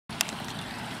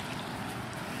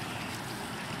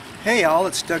Hey all,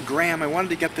 it's Doug Graham. I wanted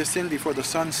to get this in before the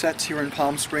sun sets here in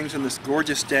Palm Springs on this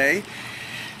gorgeous day.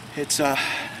 It's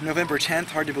November 10th,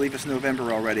 hard to believe it's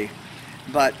November already.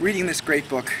 But reading this great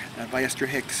book by Esther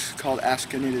Hicks called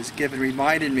Ask and It Is Given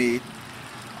reminded me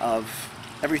of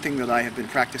everything that I have been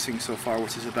practicing so far,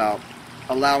 which is about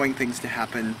allowing things to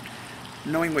happen,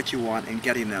 knowing what you want and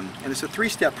getting them. And it's a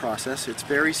three-step process. It's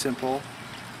very simple.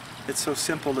 It's so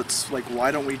simple, it's like,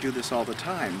 why don't we do this all the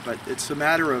time? But it's a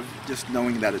matter of just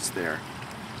knowing that it's there.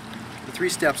 The three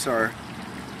steps are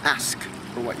ask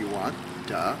for what you want,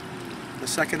 duh. The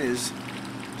second is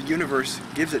the universe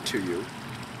gives it to you.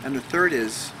 And the third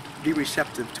is be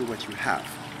receptive to what you have.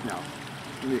 Now,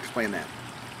 let me explain that.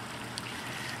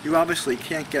 You obviously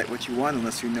can't get what you want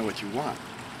unless you know what you want.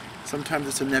 Sometimes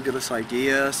it's a nebulous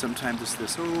idea, sometimes it's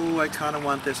this, oh, I kind of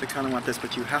want this,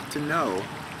 but you have to know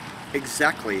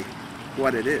exactly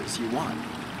what it is you want,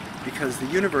 because the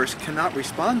universe cannot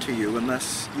respond to you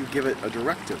unless you give it a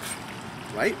directive,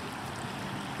 right?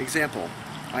 Example,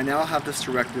 I now have this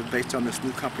directive based on this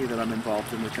new company that I'm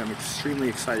involved in, which I'm extremely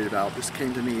excited about. This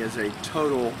came to me as a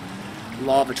total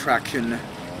law of attraction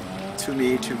to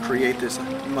me to create this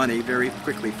money very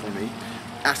quickly for me.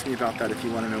 Ask me about that if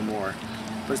you want to know more.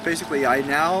 But it's basically, I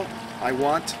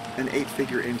want an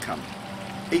 8-figure income.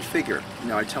 8-figure. You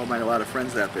know, I tell a lot of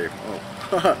friends that they,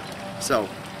 oh, so,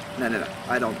 no,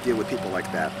 I don't deal with people like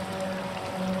that.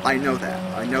 I know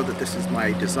that. I know that this is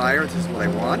my desire, this is what I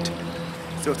want.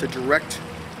 So it's a direct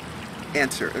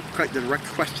answer, a direct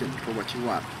question for what you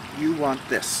want. You want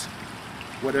this,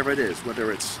 whatever it is,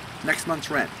 whether it's next month's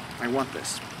rent, I want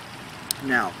this.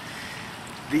 Now,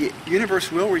 the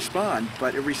universe will respond,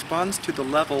 but it responds to the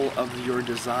level of your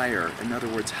desire. In other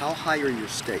words, how high are your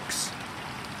stakes?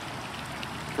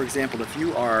 For example, if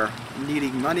you are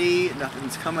needing money,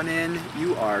 nothing's coming in,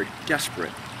 you are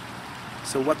desperate.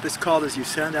 So what this called is you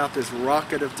send out this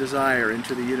rocket of desire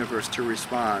into the universe to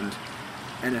respond,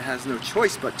 and it has no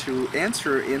choice but to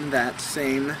answer in that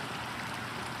same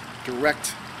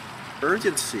direct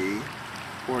urgency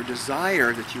or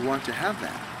desire that you want to have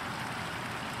that.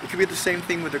 It could be the same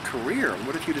thing with a career.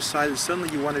 What if you decided suddenly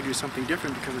you want to do something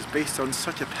different because it's based on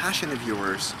such a passion of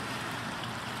yours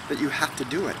that you have to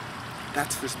do it?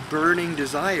 That's this burning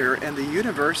desire, and the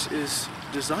universe is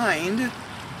designed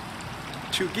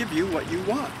to give you what you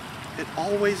want. It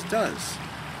always does.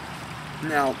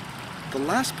 Now, the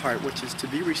last part, which is to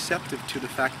be receptive to the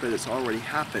fact that it's already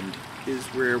happened, is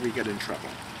where we get in trouble.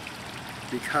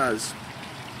 Because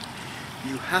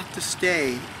you have to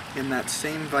stay in that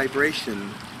same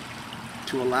vibration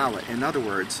to allow it. In other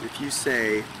words, if you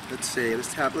say,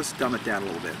 let's dumb it down a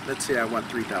little bit. Let's say I want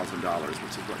 $3,000,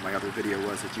 which is what my other video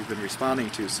was that you've been responding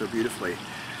to so beautifully.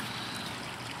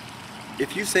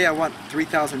 If you say I want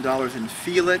 $3,000 and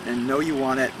feel it and know you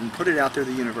want it and put it out there to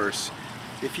the universe,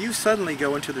 if you suddenly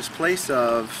go into this place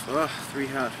of, oh,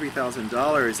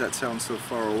 $3,000, that sounds so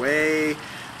far away,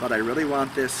 but I really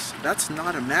want this, that's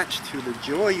not a match to the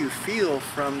joy you feel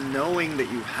from knowing that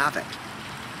you have it.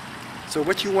 So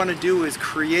what you want to do is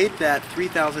create that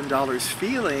 $3,000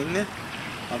 feeling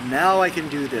of, now I can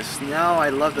do this, now I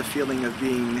love the feeling of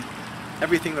being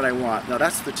everything that I want. Now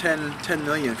that's the 10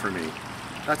 million for me.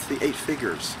 That's the 8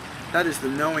 figures. That is the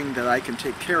knowing that I can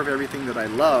take care of everything that I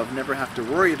love, never have to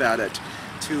worry about it,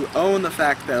 to own the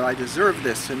fact that I deserve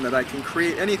this and that I can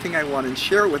create anything I want and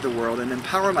share it with the world and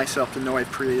empower myself to know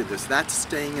I've created this. That's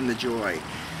staying in the joy.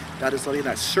 That is letting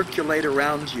that circulate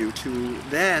around you to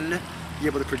then be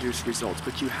able to produce results.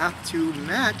 But you have to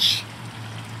match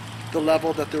the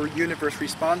level that the universe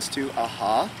responds to.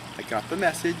 Aha, I got the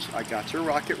message, I got your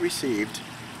rocket received,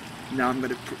 now I'm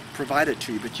going to provide it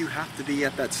to you. But you have to be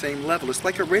at that same level. It's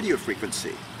like a radio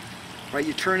frequency, right?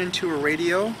 You turn into a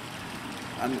radio,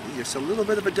 it's a little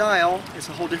bit of a dial, it's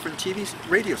a whole different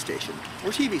radio station,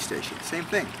 or TV station, same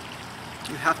thing.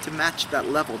 You have to match that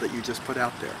level that you just put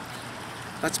out there.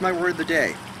 That's my word of the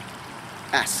day.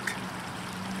 Ask.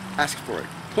 Ask for it.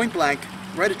 Point blank,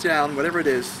 write it down, whatever it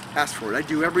is, ask for it. I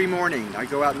do every morning. I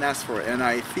go out and ask for it, and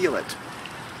I feel it.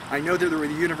 I know that the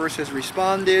universe has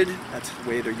responded. That's the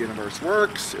way the universe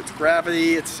works. It's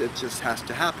gravity. It just has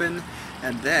to happen.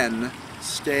 And then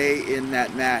stay in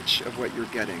that match of what you're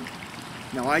getting.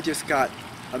 Now, I just got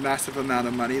a massive amount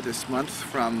of money this month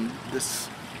from this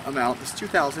amount, this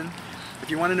 $2,000.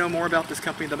 If you want to know more about this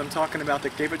company that I'm talking about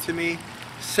that gave it to me,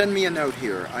 send me a note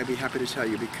here. I'd be happy to tell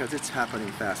you, because it's happening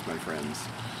fast, my friends.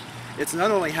 It's not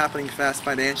only happening fast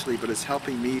financially, but it's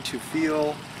helping me to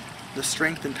feel the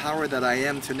strength and power that I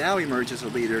am to now emerge as a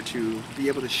leader, to be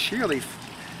able to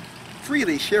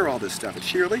freely share all this stuff.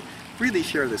 Freely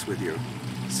share this with you.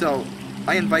 So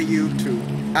I invite you to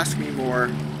ask me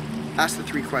more, ask the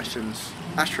 3 questions,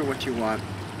 Ask for what you want.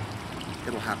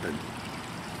 It'll happen.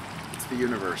 It's the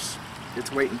universe.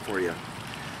 It's waiting for you.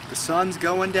 The sun's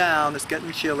going down, it's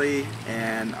getting chilly,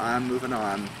 and I'm moving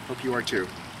on. Hope you are too.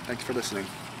 Thanks for listening.